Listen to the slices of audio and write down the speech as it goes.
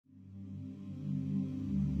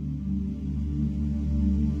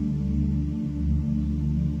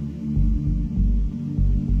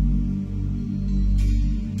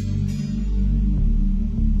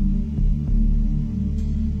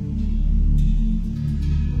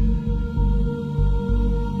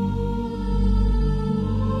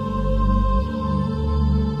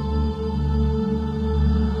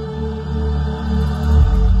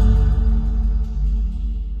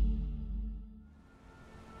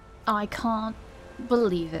I can't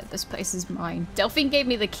believe it. This place is mine. Delphine gave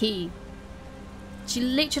me the key. She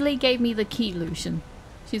literally gave me the key, Lucian.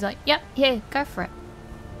 She's like, yep, here, go for it.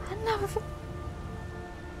 I never...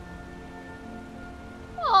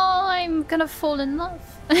 Oh, I'm gonna fall in love.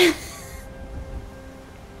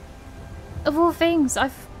 Of all things,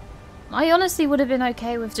 I honestly would have been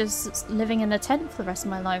okay with just living in a tent for the rest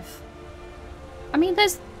of my life. I mean,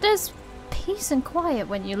 there's peace and quiet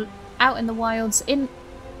when you're out in the wilds, in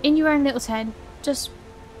your own little tent, just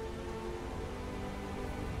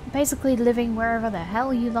basically living wherever the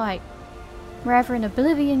hell you like. Wherever in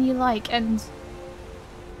Oblivion you like, and...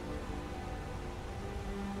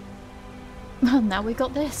 Well, now we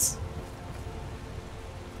got this.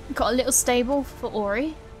 Got a little stable for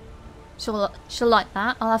Ori. She'll like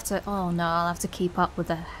that. I'll have to... Oh no, I'll have to keep up with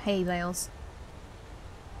the hay bales.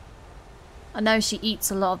 I know she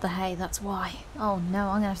eats a lot of the hay, that's why. Oh no,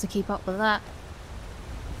 I'm gonna have to keep up with that.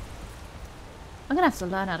 I'm gonna have to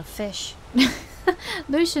learn how to fish.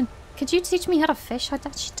 Lucian, could you teach me how to fish? I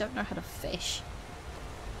actually don't know how to fish.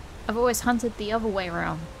 I've always hunted the other way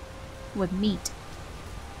around. With meat.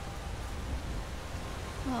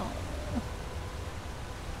 Oh.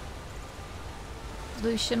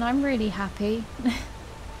 Lucian, I'm really happy.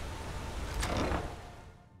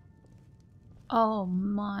 Oh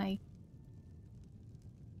my.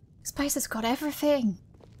 This place has got everything.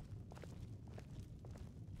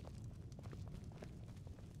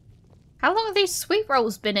 How long have these sweet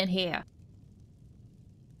rolls been in here?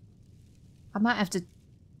 I might have to...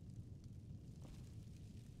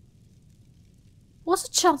 What's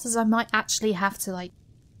the chances I might actually have to, like,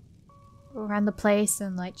 go around the place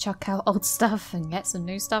and, like, chuck out old stuff and get some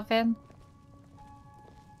new stuff in?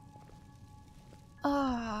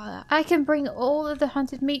 Ah, I can bring all of the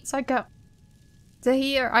hunted meats I got to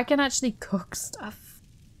here. I can actually cook stuff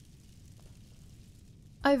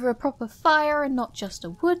over a proper fire and not just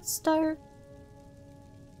a wood stove.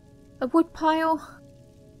 A wood pile.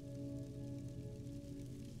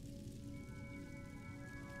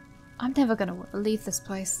 I'm never gonna want to leave this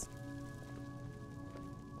place.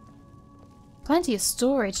 Plenty of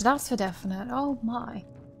storage, that's for definite. Oh my.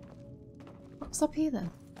 What's up here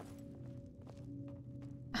then?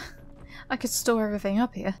 I could store everything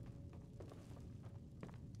up here.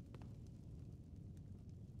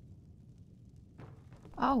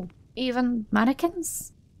 Oh, even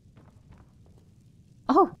mannequins?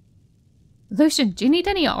 Oh! Lucian, do you need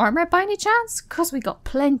any armor by any chance? 'Cause we got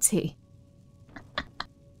plenty.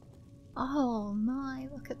 Oh my,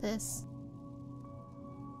 look at this.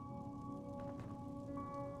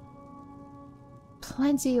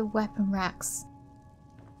 Plenty of weapon racks.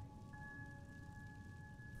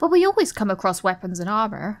 But we always come across weapons and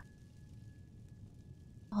armor.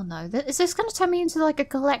 Oh no, is this gonna turn me into like a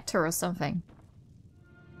collector or something?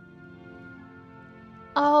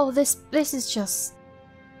 Oh, this is just...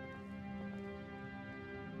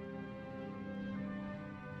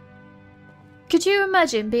 Could you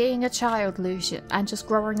imagine being a child, Lucian, and just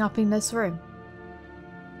growing up in this room?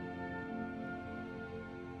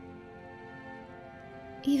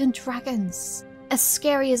 Even dragons, as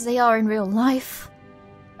scary as they are in real life,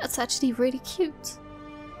 that's actually really cute.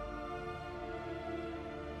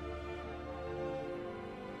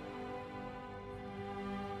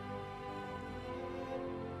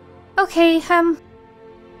 Okay,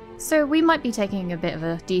 so we might be taking a bit of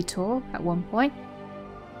a detour at one point.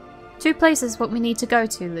 2 places what we need to go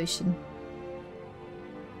to, Lucian.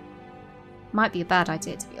 Might be a bad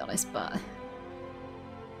idea to be honest, but...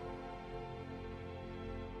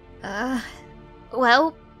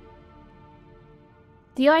 well...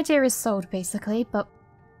 The idea is sold basically, but...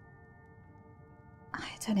 I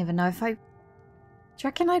don't even know if I... Do you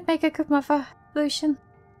reckon I'd make a good mother, Lucian?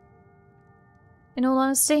 In all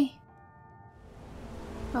honesty?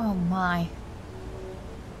 Oh my.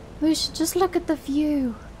 Lucian, just look at the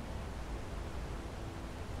view.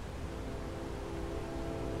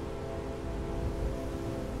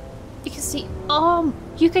 You can see,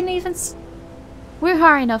 you can even we're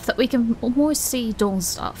high enough that we can almost see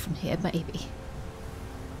Dawnstar from here, maybe.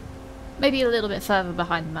 Maybe a little bit further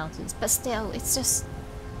behind the mountains, but still, it's just...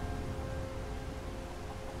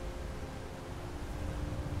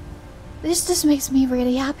 This just makes me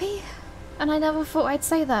really happy, and I never thought I'd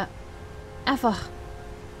say that. Ever.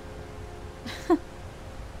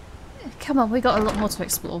 Come on, we got a lot more to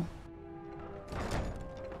explore.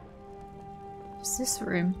 What's this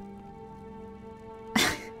room?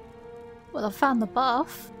 Well, I found the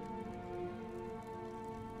bath.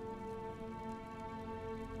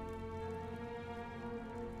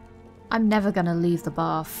 I'm never gonna leave the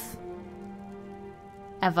bath.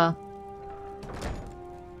 Ever.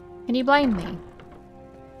 Can you blame me?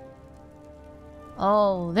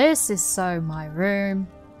 Oh, this is so my room.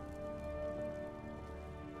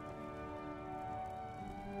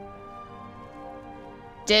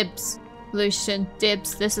 Dibs. Lucian,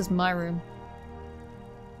 dibs. This is my room.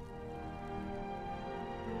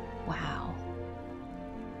 Wow.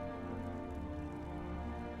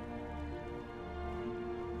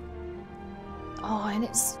 Oh,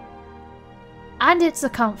 and it's a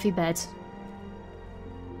comfy bed.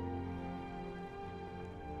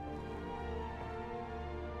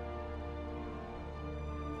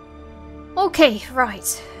 Okay,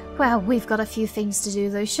 right. Well, we've got a few things to do,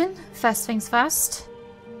 Lucian. First things first.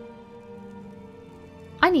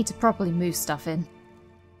 I need to properly move stuff in.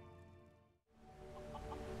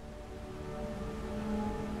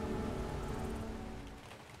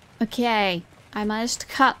 Okay, I managed to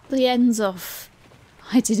cut the ends off.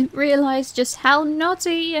 I didn't realise just how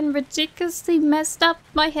naughty and ridiculously messed up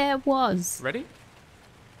my hair was. Ready?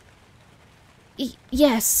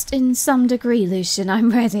 Yes, in some degree, Lucian, I'm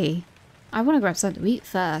ready. I want to grab something to eat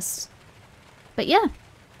first. But yeah,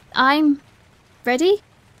 I'm ready.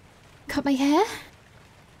 Cut my hair.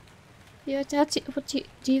 What do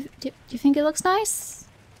you think it looks nice?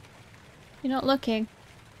 You're not looking.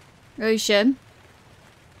 Lucian.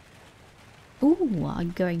 Ooh,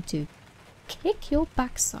 I'm going to kick your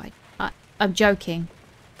backside. I'm joking.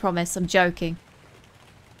 Promise, I'm joking.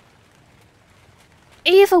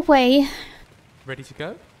 Either way. Ready to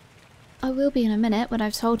go? I will be in a minute when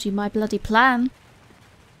I've told you my bloody plan.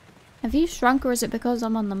 Have you shrunk or is it because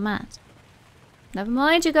I'm on the mat? Never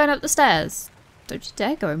mind, you're going up the stairs. Don't you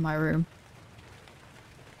dare go in my room.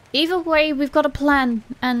 Either way, we've got a plan,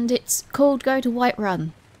 and it's called Go to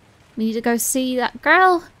Whiterun. We need to go see that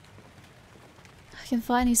girl. I can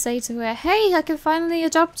finally say to her, hey, I can finally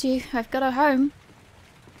adopt you. I've got a home.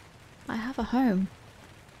 I have a home.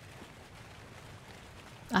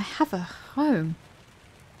 I have a home.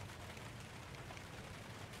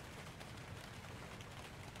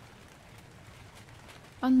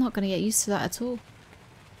 I'm not going to get used to that at all.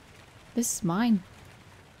 This is mine.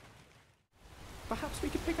 Perhaps we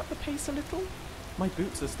could pick up the pace a little? My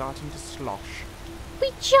boots are starting to slosh.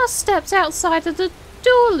 We just stepped outside of the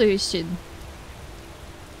door, Lucian.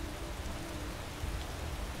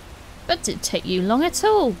 That didn't take you long at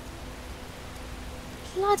all.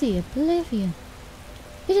 Bloody oblivion.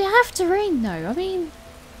 Did it have to rain though? I mean,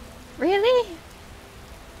 really?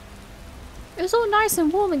 It was all nice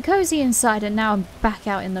and warm and cozy inside and now I'm back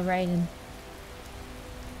out in the rain and...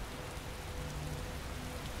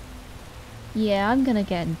 Yeah, I'm gonna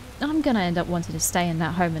end up wanting to stay in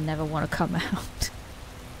that home and never want to come out.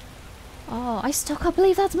 Oh, I still can't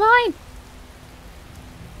believe that's mine!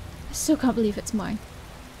 I still can't believe it's mine.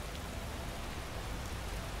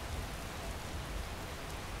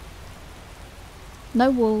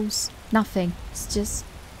 No walls, nothing. It's just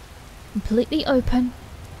completely open.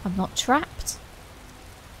 I'm not trapped.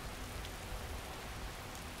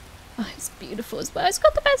 Oh, it's beautiful as well. It's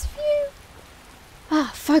got the best view.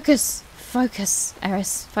 Ah, focus. Focus,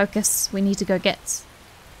 Eris. Focus. We need to go get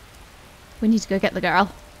the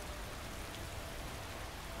girl.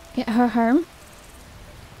 Get her home.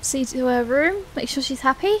 See to her room. Make sure she's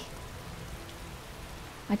happy.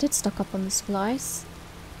 I did stock up on the supplies.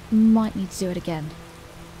 Might need to do it again.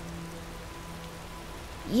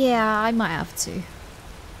 Yeah, I might have to.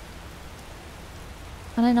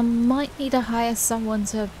 And then I might need to hire someone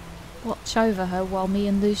to watch over her while me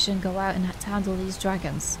and Lucian go out and handle these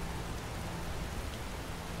dragons.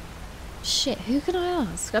 Shit, who can I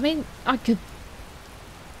ask? I mean, could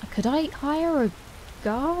I hire a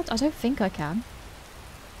guard? I don't think I can.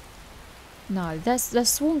 No, there's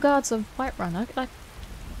sworn guards of Whiterun.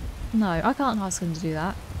 No, I can't ask them to do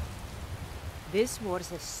that. This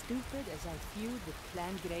was as stupid as I feud with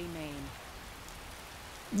Clan Greymane.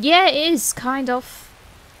 Yeah, it is, kind of.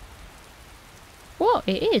 What?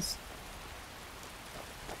 It is.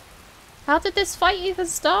 How did this fight even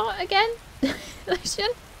start again?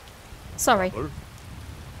 Lucian? Sorry.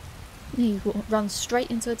 He runs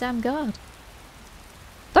straight into a damn guard.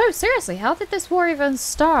 No, seriously, how did this war even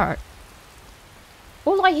start?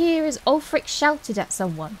 All I hear is Ulfric shouted at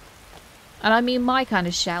someone. And I mean my kind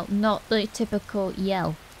of shout, not the typical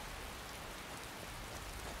yell.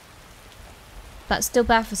 That still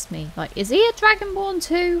baffles me. Like, is he a Dragonborn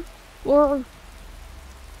too? Or...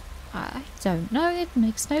 I don't know, it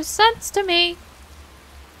makes no sense to me.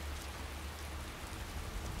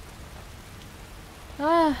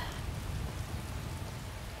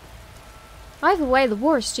 Either way, the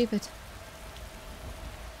war is stupid.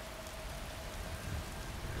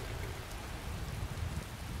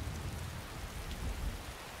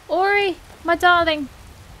 Or My darling.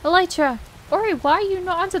 Elytra. Ori, why are you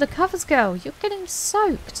not under the covers, girl? You're getting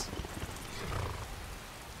soaked.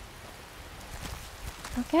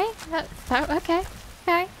 Okay. Okay.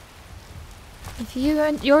 Okay. If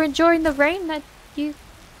you're enjoying the rain, that you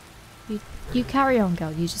carry on,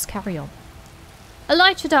 girl. You just carry on.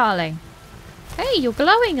 Elytra, darling. Hey, you're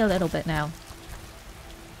glowing a little bit now.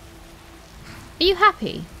 Are you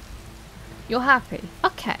happy? You're happy.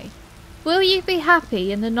 Okay. Will you be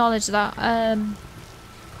happy in the knowledge that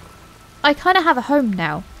I kind of have a home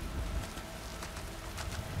now?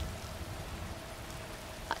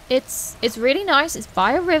 It's really nice. It's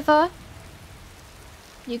by a river.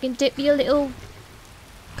 You can dip your little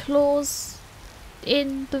claws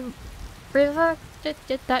in the river.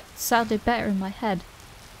 That sounded better in my head.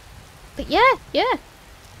 But yeah.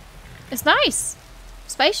 It's nice.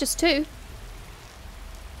 Spacious too.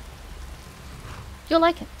 You'll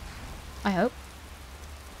like it. I hope.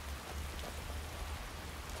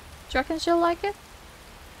 Do you reckon she'll like it?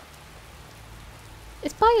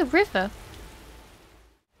 It's by a river.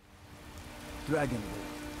 Dragon,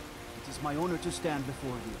 it is my honor to stand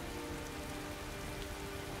before you.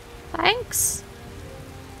 Thanks.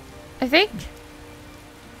 I think.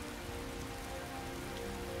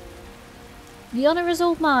 The honor is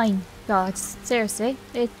all mine, guards. Seriously,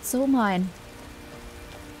 it's all mine.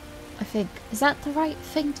 I think. Is that the right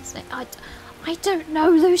thing to say? I don't know,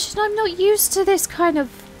 Lucian. I'm not used to this kind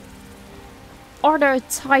of honor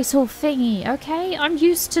title thingy, okay? I'm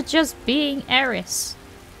used to just being heiress.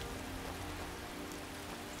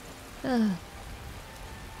 Ugh.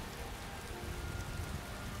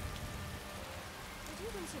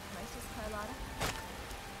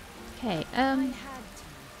 Okay,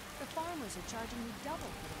 The farmers are charging me double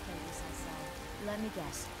for the produce I sell. Let me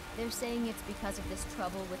guess. They're saying it's because of this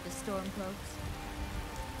trouble with the stormcloaks?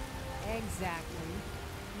 Exactly.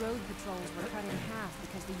 Road patrols were cut in half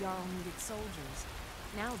because the Jarl needed soldiers.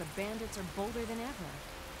 Now the bandits are bolder than ever.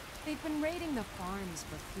 They've been raiding the farms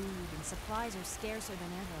for food, and supplies are scarcer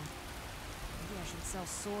than ever. Maybe I should sell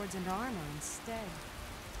swords and armor instead.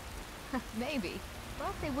 Maybe.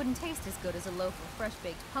 But they wouldn't taste as good as a loaf of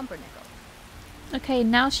fresh-baked pumpernickel. okay,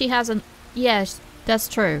 now she hasn't... Yes, that's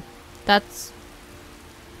true. That's...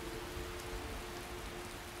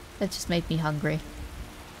 That just made me hungry.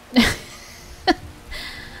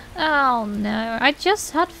 Oh no, I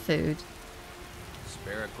just had food.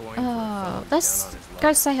 Oh, let's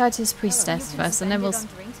go say hi to his priestess first, and then we'll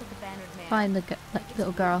find the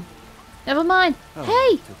little girl. Never mind. Oh,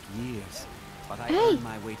 Hey! it took years, but I Hey! earned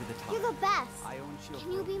my way to the top. You're the best. I own your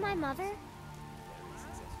Can you be my mother?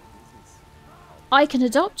 I can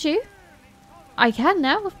adopt you. I can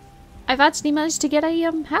now. I've actually managed to get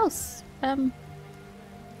a house.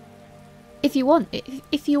 If you want it,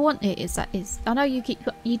 I know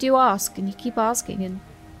you do ask, and you keep asking, and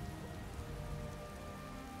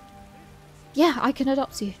yeah, I can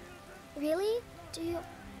adopt you. Really? Do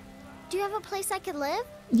you have a place I could live?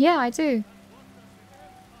 Yeah, I do.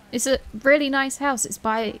 It's a really nice house. It's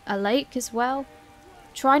by a lake as well.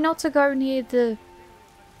 Try not to go near the...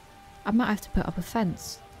 I might have to put up a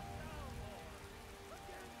fence.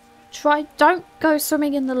 Don't go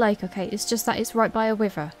swimming in the lake, okay? It's just that it's right by a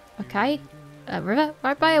river, okay? A river?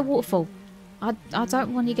 Right by a waterfall. I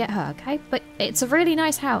don't want you to get hurt, okay? But it's a really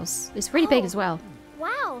nice house. It's really big as well.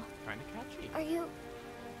 Wow. Kinda catchy.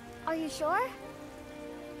 Are you sure?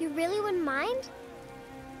 You really wouldn't mind?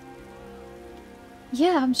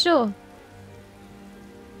 Yeah, I'm sure.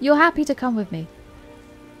 You're happy to come with me.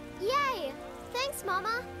 Yay! Thanks,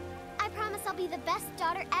 Mama. I promise I'll be the best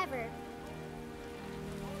daughter ever.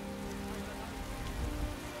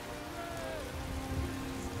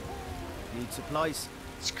 Need supplies?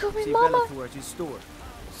 She called me See Mama. Bellathor at his store.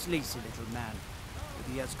 Sleazy little man,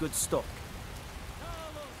 but he has good stock.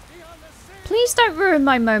 Please don't ruin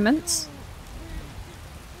my moments.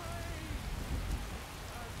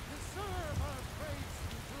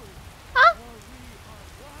 Ah!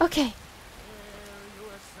 Okay. Hey,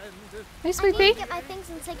 I need sweetie. to get my things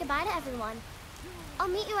and say goodbye to everyone. I'll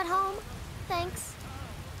meet you at home. Thanks.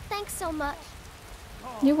 Thanks so much.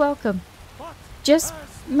 You're welcome. Just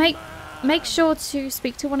make sure to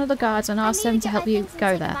speak to one of the guards and ask them to help you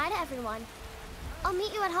go there. Goodbye to everyone. I'll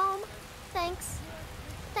meet you at home. Thanks.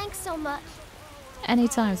 Thanks so much.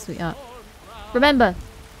 Anytime, sweetheart. Remember,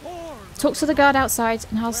 talk to the guard outside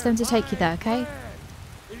and ask them to take you there, okay?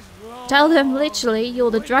 Tell them literally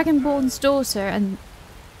you're the Dragonborn's daughter, and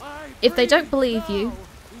if they don't believe you,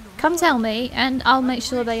 come tell me and I'll make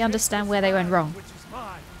sure they understand where they went wrong.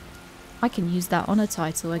 I can use that honor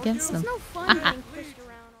title against them. It's no fun getting pushed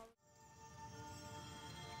around.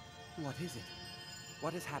 What is it?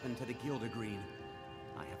 What has happened to the Gildergreen?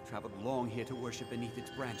 I have traveled long here to worship beneath its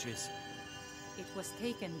branches. It was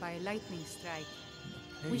taken by a lightning strike.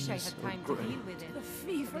 Wish I had time to deal with it. The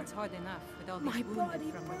fever. It's hard enough with all My these wounded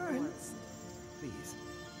body from burns. Please,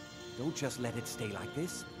 don't just let it stay like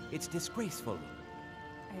this. It's disgraceful.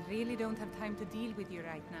 I really don't have time to deal with you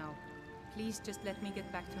right now. Please just let me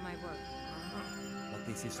get back to my work. But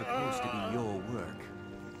this is supposed to be your work.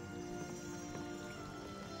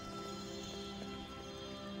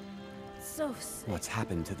 So sick. What's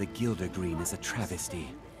happened to the Gildergreen is a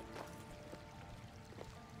travesty.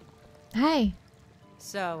 Hey.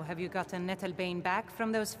 So, have you gotten Nettlebane back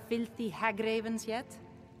from those filthy hag-ravens yet?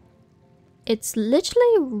 It's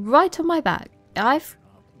literally right on my back. I've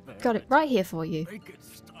got it right here for you. Make it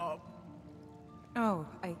stop. Oh,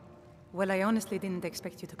 Well, I honestly didn't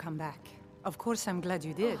expect you to come back. Of course, I'm glad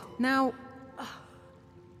you did. Now,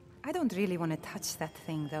 I don't really want to touch that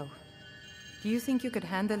thing, though. Do you think you could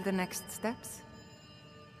handle the next steps?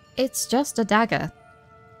 It's just a dagger.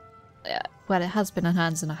 Well, it has been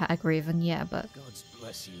enhanced in a hag-raven, yeah, but... God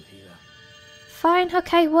bless you here. Fine,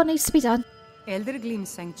 okay, what needs to be done? Eldergleam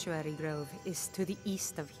Sanctuary Grove is to the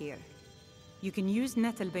east of here. You can use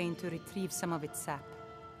Nettlebane to retrieve some of its sap.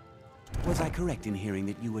 Was I correct in hearing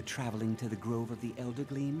that you were traveling to the Grove of the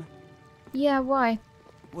Eldergleam? Yeah, why?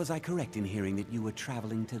 Was I correct in hearing that you were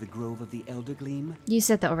traveling to the Grove of the Eldergleam? You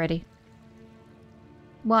said that already.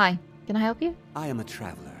 Why? Can I help you? I am a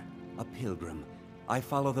traveler, a pilgrim. I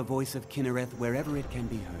follow the voice of Kinnereth wherever it can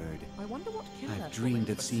be heard. I wonder what I've dreamed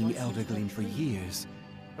of seeing Eldergleam for years.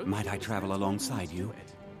 Might I travel alongside you?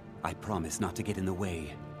 I promise not to get in the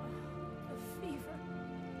way. The fever.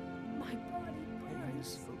 My body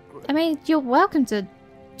burns. I mean, you're welcome to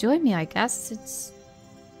join me, I guess. It's...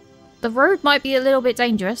 The road might be a little bit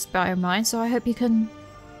dangerous, bear in mind, so I hope you can,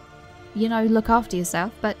 you know, look after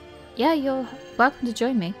yourself. But yeah, you're welcome to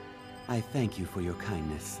join me. I thank you for your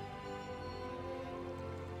kindness.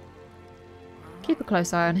 Keep a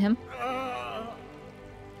close eye on him.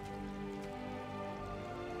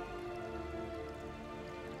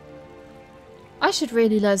 I should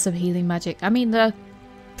really learn some healing magic. I mean the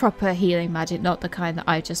proper healing magic, not the kind that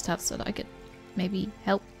I just have so that I could maybe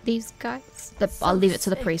help these guys. I'll leave it to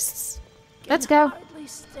the priests. Let's go.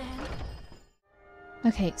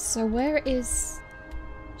 Okay, so where is...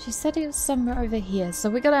 She said it was somewhere over here, so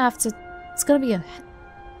we're gonna have to... It's gonna be a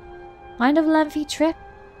kind of lengthy trip.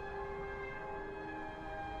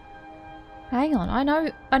 Hang on, I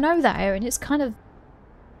know that area and it's kind of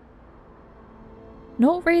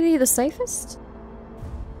not really the safest.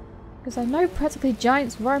 Because I know practically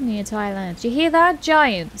giants roam the entire land. Do you hear that?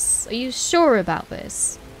 Giants. Are you sure about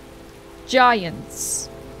this? Giants.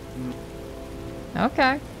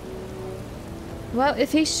 Okay. Well,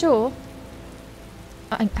 if he's sure...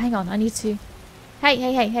 hang on, I need to...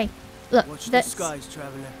 Hey. Look, Watch the skies,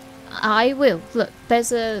 traveler. I will. Look,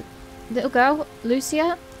 there's a little girl,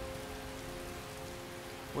 Lucia.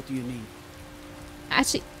 What do you need?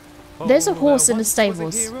 Actually, there's a horse in the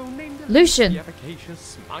stables. Lucian!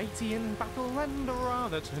 Efficacious, mighty in battle, and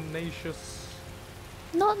rather tenacious.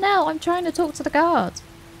 Not now, I'm trying to talk to the guard.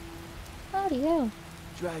 Bloody hell.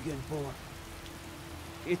 Dragonborn.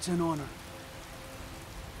 It's an honor.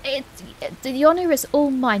 The honour is all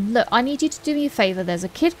mine. Look, I need you to do me a favour. There's a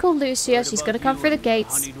kid called Lucia. She's going to come through the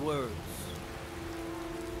gates. You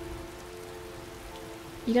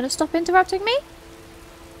going to stop interrupting me?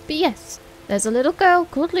 But yes, there's a little girl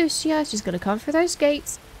called Lucia. She's going to come through those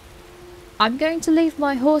gates. I'm going to leave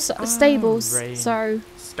my horse at the stables, Rain. so...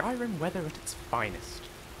 Skyrim weather at its finest.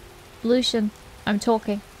 Lucian, I'm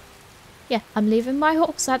talking. Yeah, I'm leaving my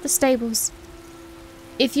horse at the stables.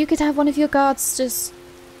 If you could have one of your guards just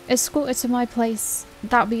escort her to my place,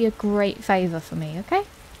 that would be a great favour for me, okay?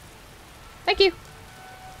 Thank you.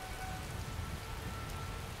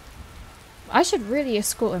 I should really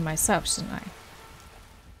escort her myself, shouldn't I?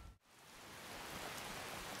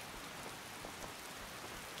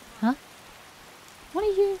 Huh? What are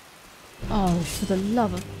you... Oh, for the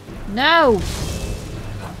love of... No!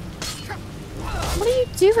 What are you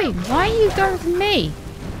doing? Why are you going for me?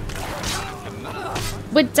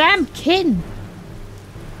 We're damn kin!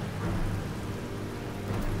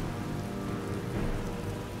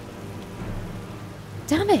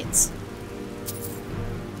 Damn it!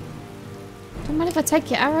 Don't mind if I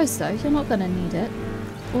take your arrows though, you're not gonna need it.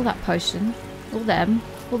 All that potion, all them,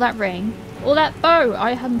 all that ring, all that bow!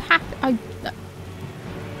 I am happy.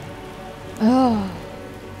 Oh.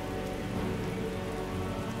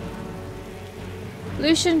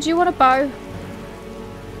 Lucian, do you want a bow?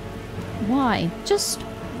 Why? Just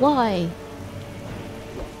why?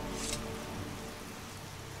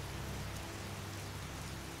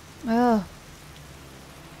 Ugh.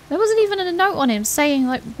 There wasn't even a note on him saying,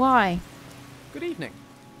 like, why. Good evening.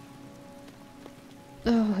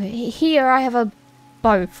 Oh, here I have a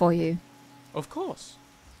bow for you. Of course.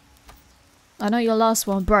 I know your last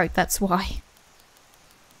one broke, that's why.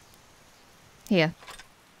 Here.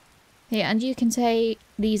 Here, and you can take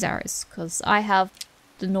these arrows, because I have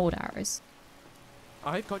the Nord arrows.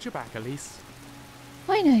 I've got your back, Elise.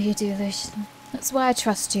 I know you do, Lucian. That's why I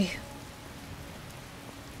trust you.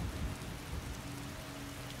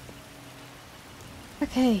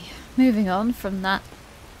 Okay, moving on from that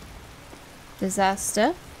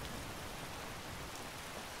disaster.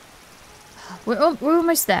 We're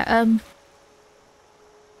almost there.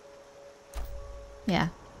 Yeah,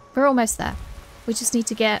 we're almost there. We just need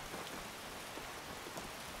to get...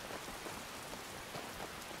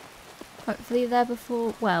 hopefully there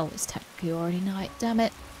before... well, it's technically already night, damn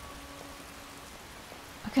it.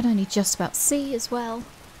 I can only just about see as well.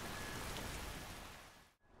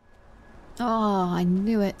 Oh, I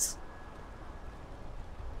knew it.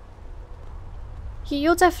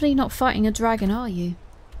 You're definitely not fighting a dragon, are you?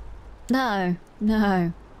 No,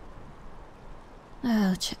 no.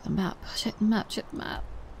 Oh, check the map, check the map, check the map.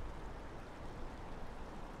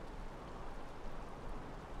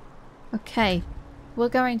 Okay, we're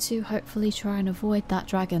going to hopefully try and avoid that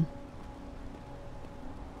dragon.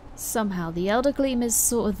 Somehow, the Elder Gleam is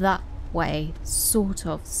sort of that way, sort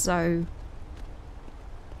of, so...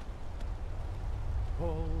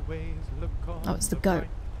 Always look on oh, it's the goat.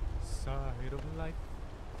 side of life.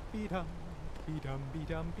 Be-dum, be-dum,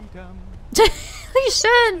 be-dum, be-dum.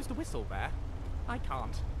 Lucian! Who's the whistle there? I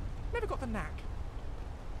can't. Never got the knack.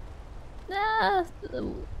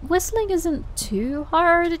 Whistling isn't too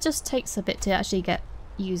hard, it just takes a bit to actually get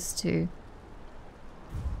used to.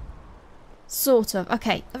 Sort of.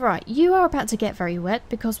 Okay, alright, you are about to get very wet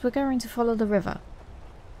because we're going to follow the river.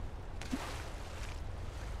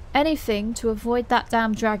 Anything to avoid that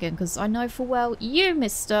damn dragon, because I know for well you,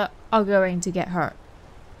 mister, are going to get hurt.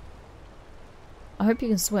 I hope you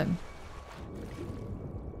can swim.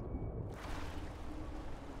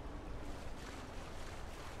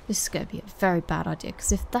 This is going to be a very bad idea,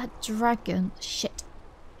 because if that dragon... shit.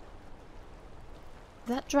 If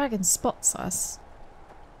that dragon spots us...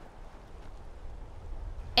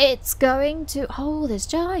 it's going to... oh, there's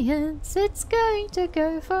giants! It's going to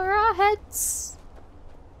go for our heads!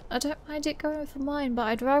 I don't mind it going for mine, but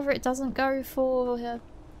I'd rather it doesn't go for...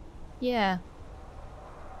 yeah.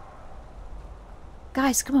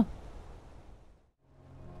 Guys, come on.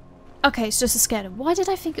 Okay, it's just a skeleton. Why did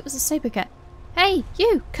I think it was a saber cat? Hey,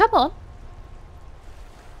 you! Come on!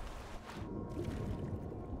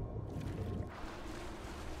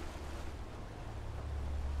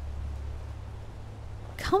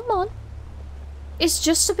 Come on! It's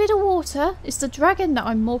just a bit of water. It's the dragon that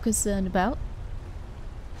I'm more concerned about.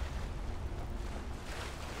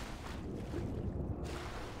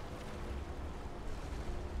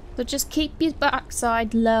 So just keep your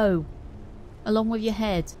backside low, along with your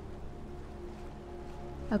head.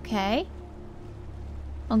 Okay.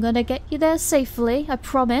 I'm gonna get you there safely, I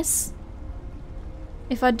promise.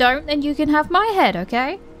 If I don't, then you can have my head,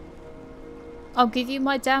 okay? I'll give you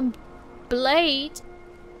my damn blade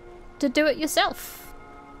to do it yourself.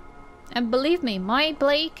 And believe me, my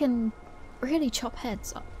blade can really chop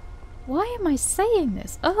heads. Why am I saying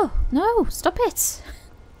this? Oh, no, stop it.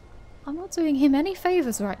 I'm not doing him any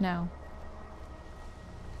favours right now.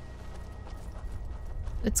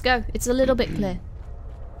 Let's go. It's a little bit clear.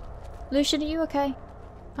 Lucian, are you okay?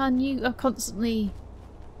 And you are constantly...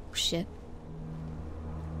 oh, shit.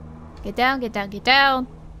 Get down, get down, get down!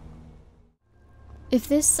 If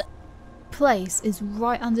this place is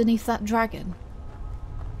right underneath that dragon...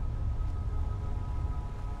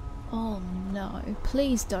 oh no,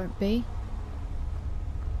 please don't be.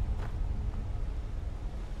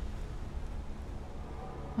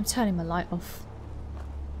 I'm turning my light off.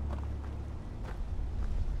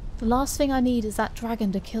 The last thing I need is that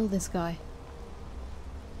dragon to kill this guy.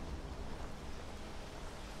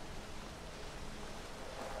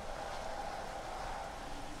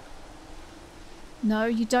 No,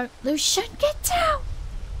 you don't. Lucian, get down!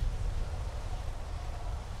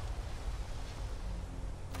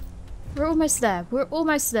 We're almost there. We're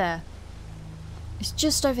almost there. It's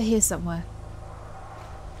just over here somewhere.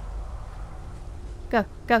 Go,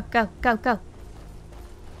 go, go, go, go.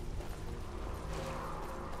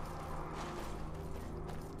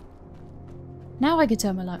 Now I can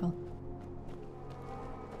turn my light on.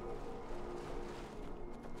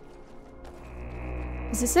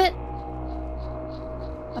 Is this it?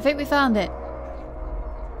 I think we found it.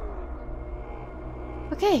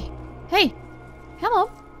 Okay. Hey, come on.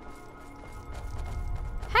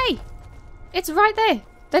 It's right there.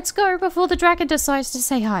 Let's go before the dragon decides to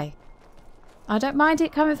say hi. I don't mind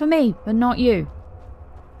it coming for me, but not you.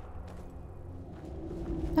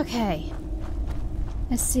 Okay.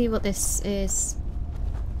 Let's see what this is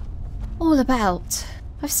all about.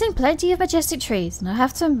 I've seen plenty of majestic trees, and I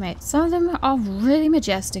have to admit, some of them are really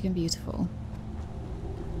majestic and beautiful.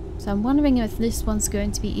 So I'm wondering if this one's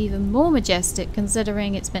going to be even more majestic,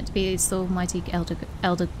 considering it's meant to be this almighty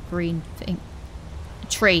elder green thing.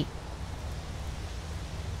 Tree.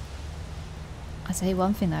 I say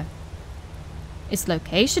one thing though. Its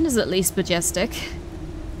location is at least majestic.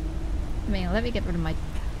 I mean, let me get rid of my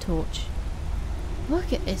torch.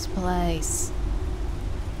 Look at this place.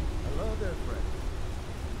 Hello there, friend.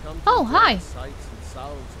 Come to Oh, hi. sights and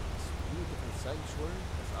sounds of this beautiful sanctuary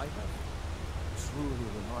as I have. Truly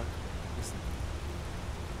remarkable, isn't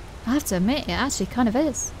it? I have to admit, it actually kind of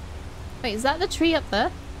is. Wait, is that the tree up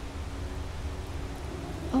there?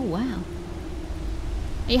 Oh, wow.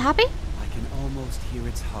 Are you happy? I can almost hear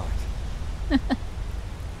its heart.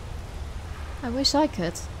 I wish I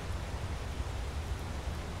could.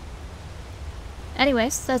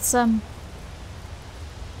 Anyways, let's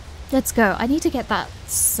go. I need to get that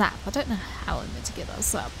sap. I don't know how I'm meant to get that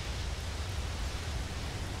sap.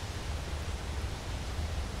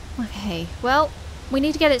 Okay, well, we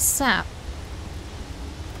need to get its sap.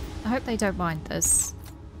 I hope they don't mind this.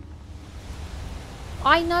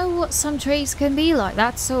 I know what some trees can be like,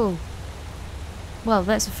 that's all. Well,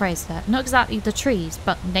 let's rephrase that. Not exactly the trees,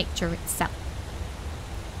 but nature itself.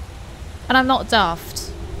 And I'm not daft.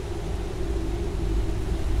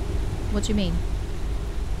 What do you mean?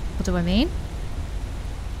 What do I mean?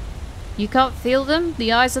 You can't feel them?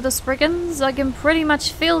 The eyes of the Spriggans? I can pretty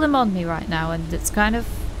much feel them on me right now, and it's kind of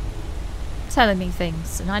telling me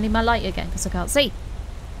things. And I need my light again because I can't see.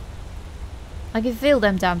 I can feel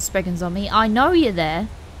them damn Spriggans on me. I know you're there.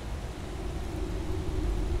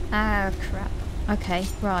 Ah, crap. Okay,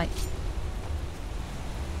 right.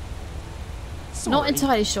 Sorry. Not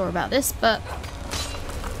entirely sure about this, but...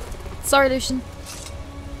 Sorry, Lucian.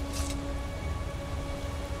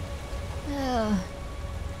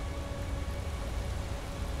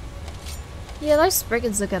 Yeah, those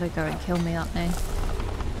Spriggans are gonna go and kill me, aren't they?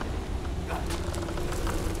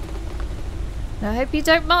 I hope you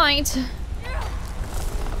don't mind.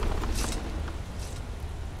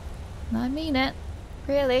 I mean it.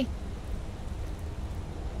 Really.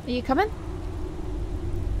 Are you coming?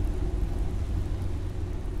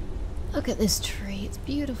 Look at this tree. It's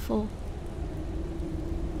beautiful.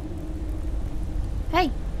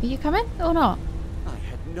 Hey, are you coming or not? I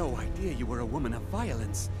had no idea you were a woman of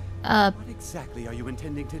violence. What exactly are you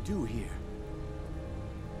intending to do here?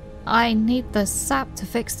 I need the sap to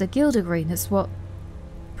fix the Gildergreen. It's what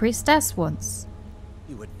Priestess wants.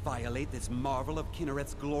 You would violate this marvel of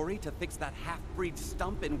Kinneret's glory to fix that half-breed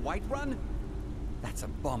stump in Whiterun? That's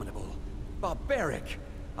abominable. Barbaric!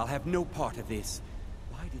 I'll have no part of this.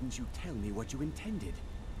 Why didn't you tell me what you intended?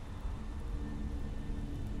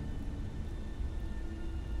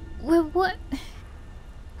 Well, what?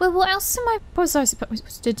 Well, what else was I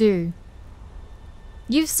supposed to do?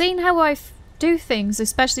 You've seen how I do things,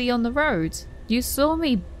 especially on the road. You saw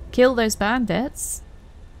me kill those bandits.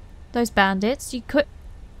 Those bandits, you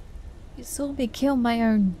saw me kill my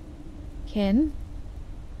own kin.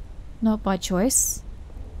 Not by choice.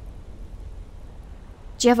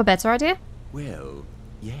 Do you have a better idea? Well,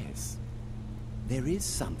 yes. There is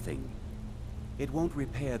something. It won't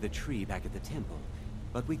repair the tree back at the temple,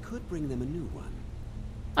 but we could bring them a new one.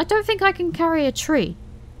 I don't think I can carry a tree.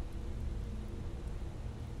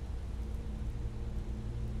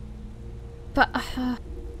 But,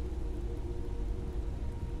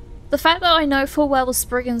 the fact that I know full well the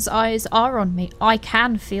Spriggan's eyes are on me, I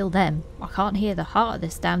can feel them. I can't hear the heart of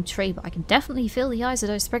this damn tree, but I can definitely feel the eyes of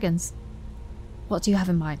those Spriggans. What do you have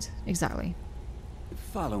in mind, exactly?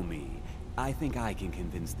 Follow me. I think I can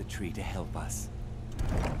convince the tree to help us.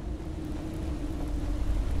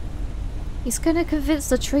 He's gonna convince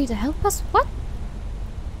the tree to help us? What?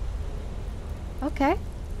 Okay.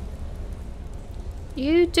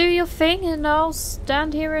 You do your thing and I'll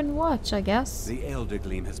stand here and watch, I guess. The Elder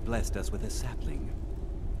Gleam has blessed us with a sapling.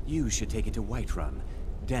 You should take it to Whiterun.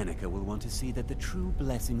 Danica will want to see that the true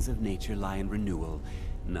blessings of nature lie in renewal,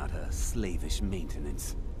 not a slavish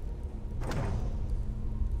maintenance.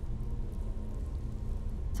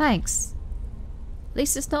 Thanks. At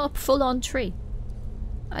least it's not a full-on tree.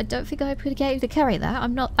 I don't think I could get you to carry that.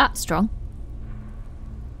 I'm not that strong.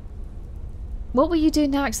 What will you do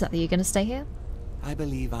now exactly? Are you going to stay here? I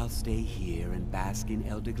believe I'll stay here and bask in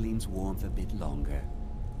Elder Gleam's warmth a bit longer.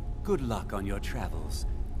 Good luck on your travels.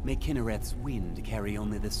 May Kinnereth's wind carry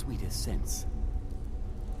only the sweetest scents.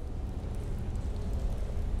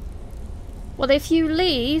 Well, if you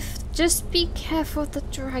leave, just be careful of the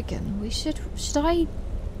dragon.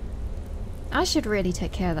 I should really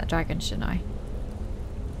take care of that dragon, shouldn't I?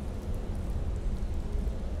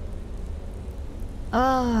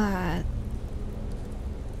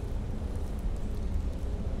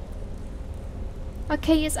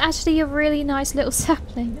 Okay, it's actually a really nice little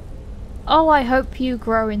sapling. Oh, I hope you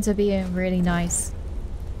grow into being really nice.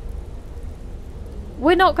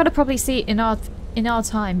 We're not going to probably see it in our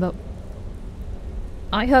time, but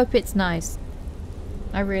I hope it's nice.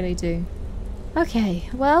 I really do. Okay,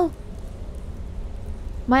 well,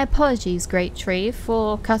 my apologies, Great Tree,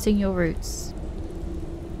 for cutting your roots.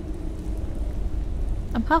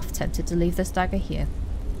 I'm half tempted to leave this dagger here.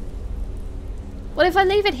 Well, if I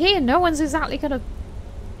leave it here, no one's exactly gonna...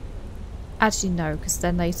 Actually, no, because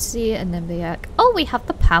then they see it and then be like, oh, we have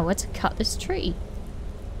the power to cut this tree.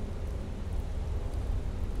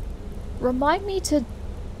 Remind me to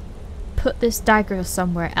put this dagger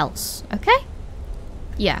somewhere else, okay?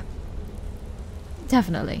 Yeah.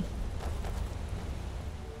 Definitely.